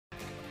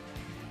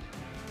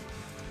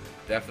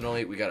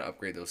Definitely, we gotta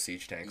upgrade those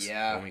siege tanks.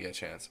 Yeah. When we get a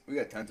chance. We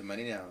got tons of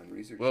money now in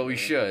research. Well, we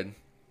should.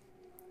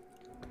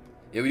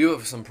 Yeah, we do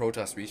have some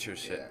Protoss research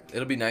shit. Yeah.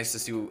 It'll be nice to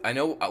see. I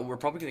know we're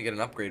probably gonna get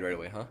an upgrade right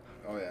away, huh?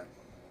 Oh yeah.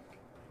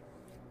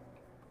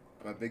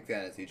 I'm a big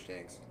fan of siege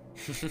tanks.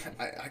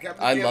 I can't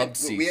I believe love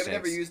siege we haven't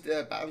tanks. ever used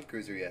a battle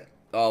cruiser yet.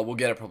 Oh, we'll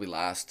get it probably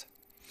last.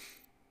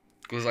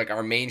 Because like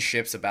our main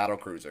ship's a battle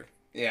cruiser.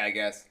 Yeah, I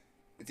guess.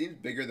 It seems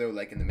bigger though,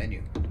 like in the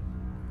menu.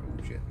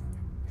 Oh shit.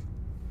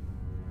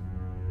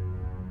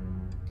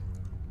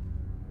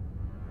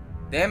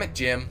 Damn it,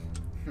 Jim.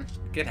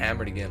 Get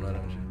hammered again, why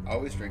don't you?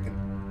 Always drinking.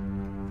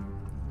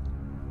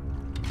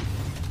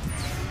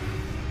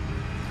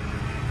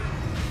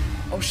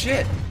 Oh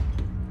shit!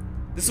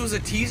 This was a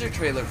teaser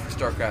trailer for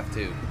StarCraft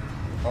 2.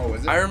 Oh,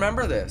 is it? I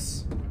remember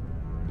this.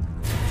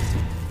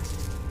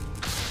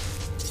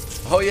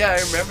 Oh yeah,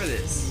 I remember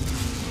this.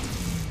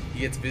 He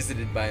gets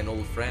visited by an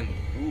old friend.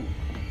 Ooh.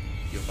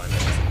 You'll find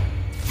out.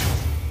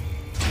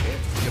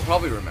 You'll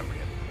probably remember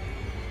him.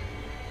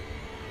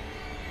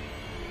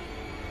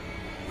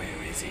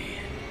 Where is he?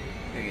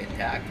 Gonna get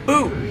attacked.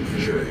 Boom!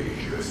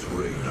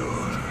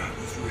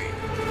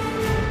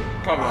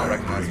 Probably won't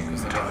recognize him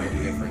because they're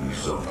definitely different.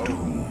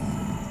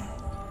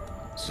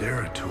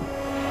 Zeratul,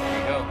 There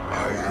you go.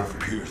 I have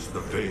pierced the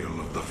veil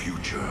of the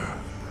future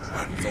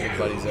and It's old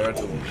buddy beheld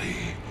Zeratul.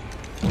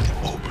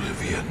 only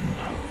oblivion.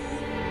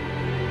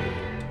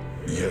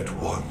 Yet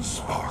one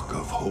spark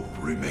of hope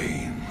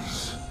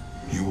remains.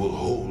 You will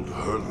hold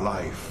her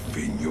life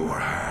in your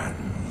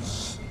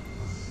hands.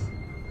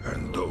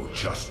 And though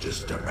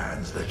justice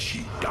demands that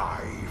she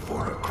die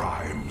for her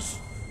crimes,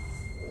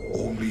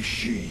 only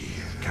she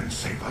can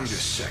save us. Wait a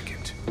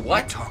second. What?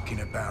 You're talking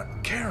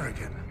about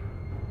Kerrigan.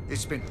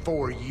 It's been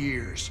 4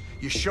 years.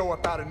 You show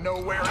up out of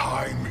nowhere.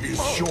 Time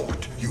is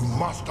short. You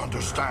must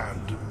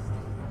understand.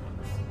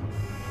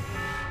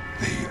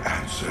 The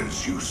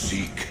answers you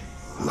seek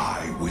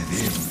lie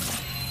within.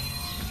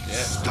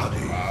 Yeah.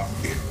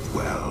 Study it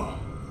well.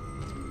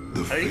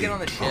 The How did you get on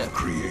the fate ship? of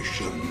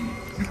creation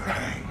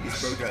hangs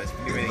Protoss,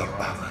 in everything the you want.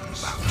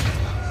 balance.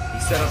 He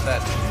set up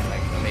that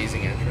like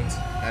amazing entrance.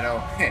 I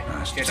know. Get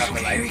off the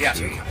Here light. he Yeah. comes,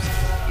 here he comes.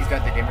 He's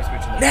got the dimmer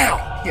switch in the Now!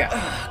 back. Yeah.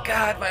 Oh,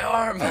 God, my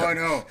arm! Oh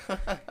no.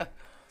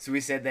 So we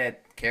said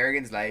that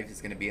Kerrigan's life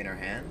is gonna be in our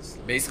hands.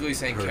 Basically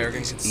saying Heard of Kerrigan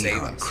these can save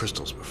Eon us.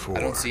 crystals before.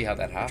 I don't see how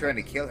that We're happened. trying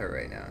to kill her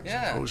right now.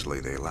 Yeah. Supposedly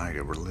they allow you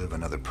to relive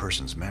another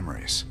person's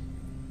memories.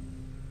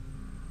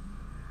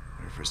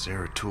 But if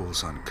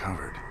Zeratul's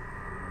uncovered,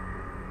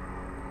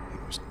 he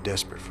was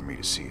desperate for me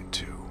to see it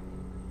too.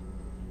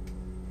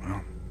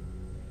 Well,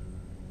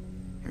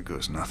 here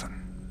goes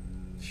nothing.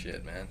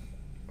 Shit, man.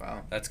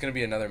 Wow. That's gonna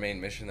be another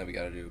main mission that we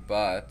gotta do,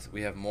 but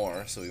we have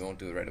more, so we won't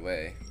do it right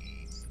away.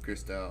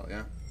 Crystal,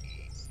 yeah.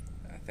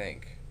 I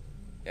think.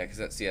 Yeah, because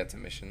that's a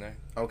mission there.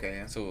 Okay,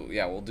 yeah. So,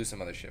 yeah, we'll do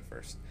some other shit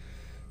first.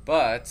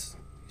 But,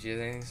 she has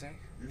anything to say?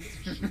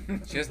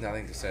 She has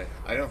nothing to say.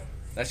 I know.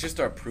 That's just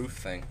our proof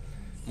thing.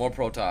 More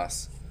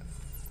Protoss.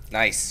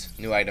 Nice.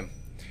 New item.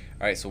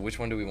 Alright, so which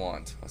one do we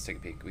want? Let's take a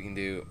peek. We can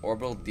do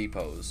orbital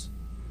depots.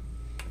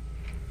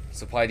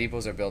 Supply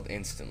depots are built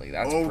instantly.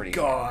 That's Oh, pretty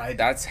God.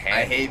 That's I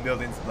handy. hate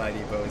building supply It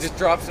depots. just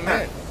drops them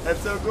in.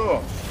 That's so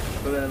cool.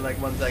 But then in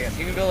like 1 second.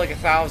 You can build like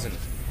 1,000.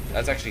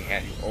 That's actually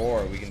handy.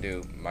 Or we can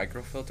do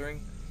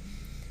microfiltering.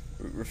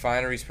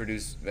 Refineries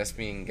produce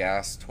Vespene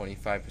gas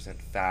 25%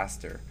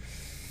 faster.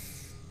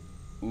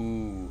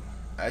 Ooh.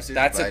 That's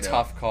a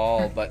tough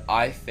call, but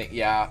I think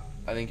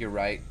you're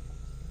right.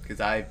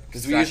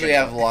 Because we usually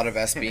have a lot of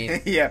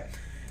Vespene. Yeah.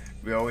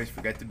 We always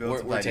forget to build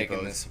supply We're taking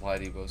depots. the supply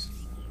depots.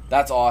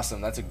 That's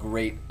awesome. That's a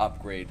great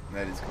upgrade.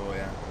 That is cool,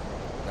 yeah.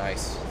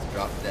 Nice. Let's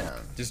drop it down.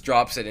 Just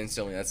drops it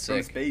instantly. That's From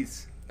sick.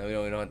 space. No, we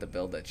don't have to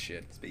build that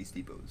shit. Space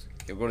depots.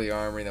 We'll go to the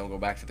armory, then we'll go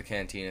back to the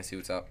canteen see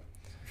what's up.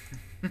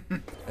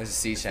 There's a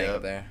siege tank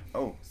up there.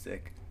 Oh,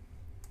 sick.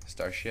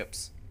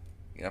 Starships.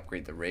 You can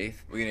upgrade the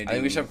Wraith. We're gonna I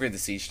think we do- should upgrade the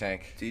siege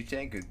tank. Siege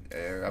tank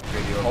or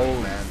upgrade the orbital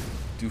command.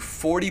 Do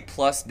 40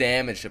 plus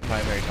damage to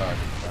primary target.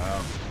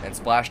 Wow. And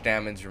splash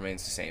damage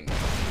remains the same.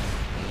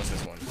 And what's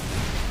this one?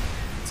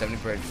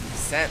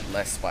 70%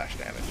 less splash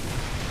damage.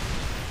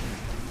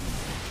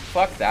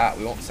 Fuck that.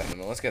 We won't send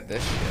them. Let's get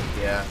this shit.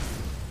 Yeah.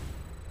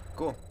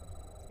 Cool.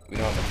 We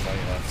don't have much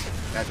money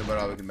left. That's about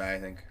all we can buy, I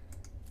think.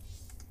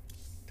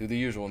 Do the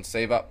usual and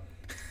save up.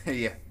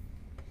 Yeah.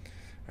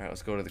 Alright,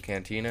 let's go to the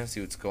cantina, see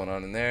what's going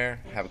on in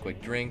there, have a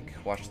quick drink,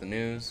 watch the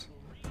news.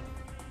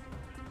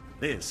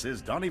 This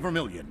is Donnie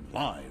Vermillion,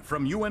 live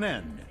from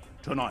UNN.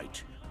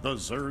 Tonight, the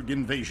Zerg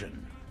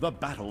invasion. The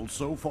battle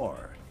so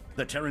far.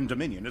 The Terran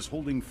Dominion is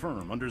holding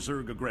firm under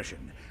Zerg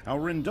aggression.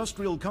 Our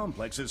industrial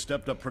complex has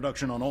stepped up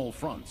production on all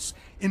fronts.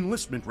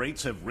 Enlistment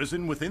rates have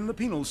risen within the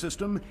penal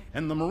system,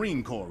 and the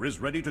Marine Corps is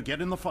ready to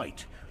get in the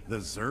fight. The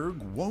Zerg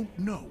won't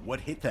know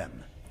what hit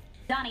them.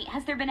 Donnie,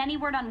 has there been any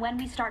word on when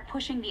we start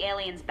pushing the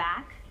aliens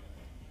back?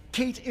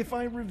 Kate, if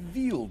I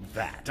revealed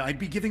that, I'd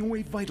be giving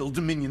away vital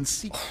Dominion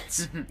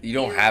secrets. You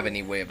don't have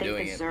any way of Think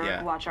doing the it. Zerg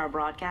Yeah. watch our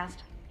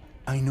broadcast?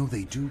 I know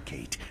they do,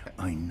 Kate.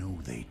 I know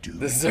they do.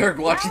 The Zerg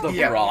watches the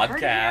Yeah.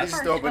 broadcast.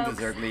 Just open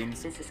the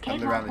Zerglings. This is Come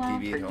Kate around the Rockwell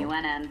TV for at home.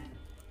 UNN.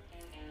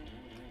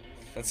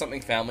 That's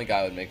something Family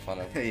Guy would make fun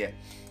of. Yeah.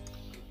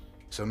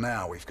 So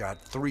now we've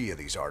got 3 of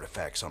these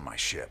artifacts on my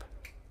ship.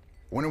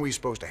 When are we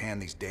supposed to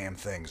hand these damn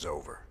things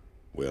over?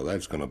 Well,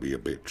 that's gonna be a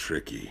bit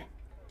tricky.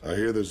 I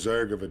hear the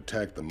Zerg have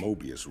attacked the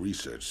Mobius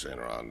Research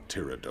Center on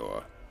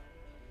Tirador.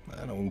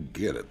 I don't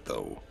get it,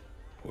 though.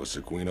 What's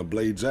the Queen of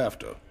Blades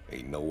after?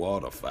 Ain't no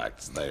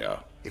artifacts there.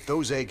 If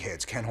those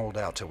eggheads can't hold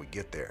out till we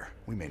get there,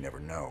 we may never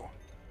know.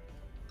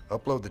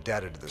 Upload the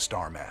data to the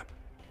star map.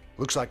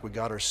 Looks like we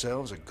got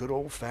ourselves a good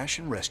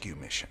old-fashioned rescue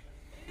mission.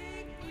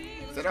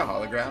 Is that a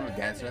hologram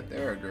dancing up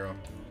there or a girl?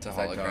 It's a Is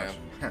that hologram.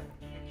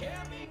 Josh?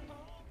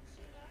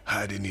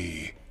 Had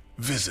any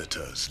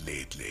visitors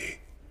lately?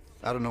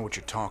 I don't know what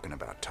you're talking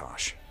about,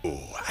 Tosh.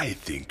 Oh, I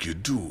think you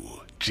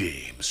do,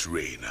 James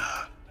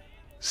Rayner.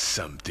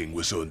 Something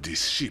was on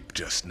this ship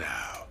just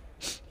now.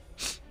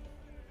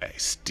 I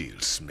still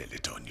smell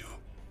it on you.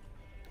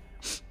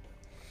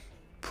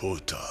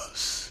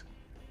 Protoss.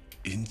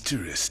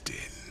 Interesting.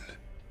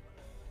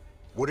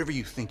 Whatever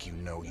you think you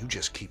know, you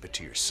just keep it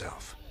to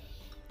yourself.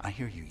 I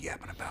hear you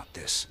yapping about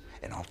this,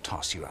 and I'll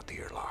toss you out the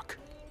airlock.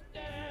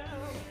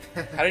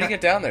 How did he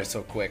get down there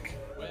so quick?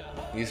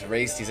 He just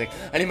raced. He's like,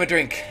 I need my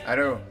drink. I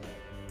don't know.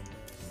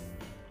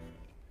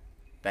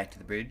 Back to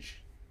the bridge.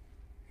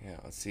 Yeah,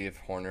 let's see if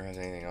Horner has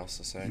anything else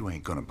to say. You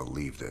ain't gonna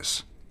believe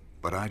this,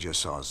 but I just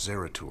saw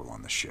Zeratul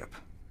on the ship.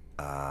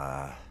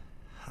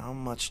 How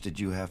much did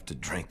you have to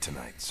drink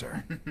tonight,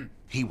 sir?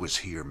 He was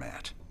here,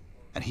 Matt,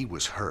 and he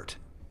was hurt.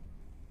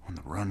 On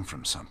the run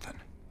from something.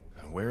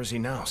 Where is he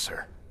now,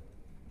 sir?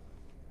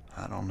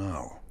 I don't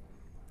know.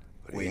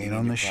 But he Waiting ain't in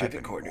on your the ship private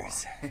anymore.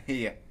 quarters.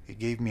 Yeah. He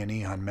gave me an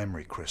Eon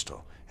memory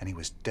crystal, and he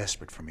was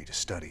desperate for me to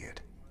study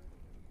it.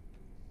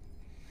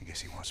 I guess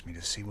he wants me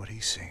to see what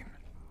he's seen.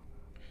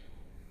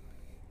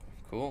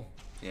 Cool.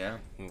 Yeah.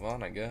 Move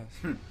on, I guess.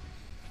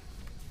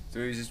 So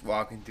he was just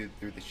walking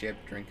through the ship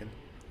drinking.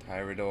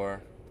 Tyrador.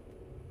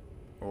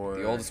 Or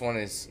The oldest one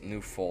is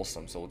New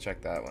Folsom, so we'll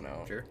check that one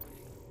out. Sure.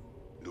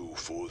 New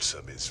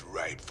Folsom is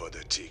ripe for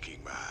the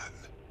taking, man.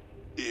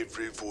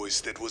 Every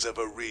voice that was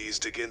ever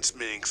raised against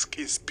Minsk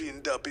is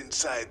pinned up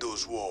inside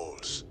those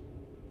walls.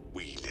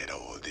 We let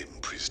all them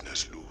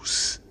prisoners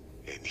loose,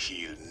 and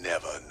he'll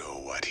never know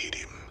what hit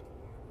him.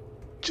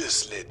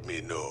 Just let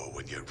me know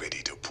when you're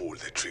ready to pull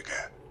the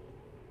trigger.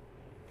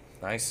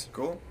 Nice.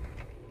 Cool.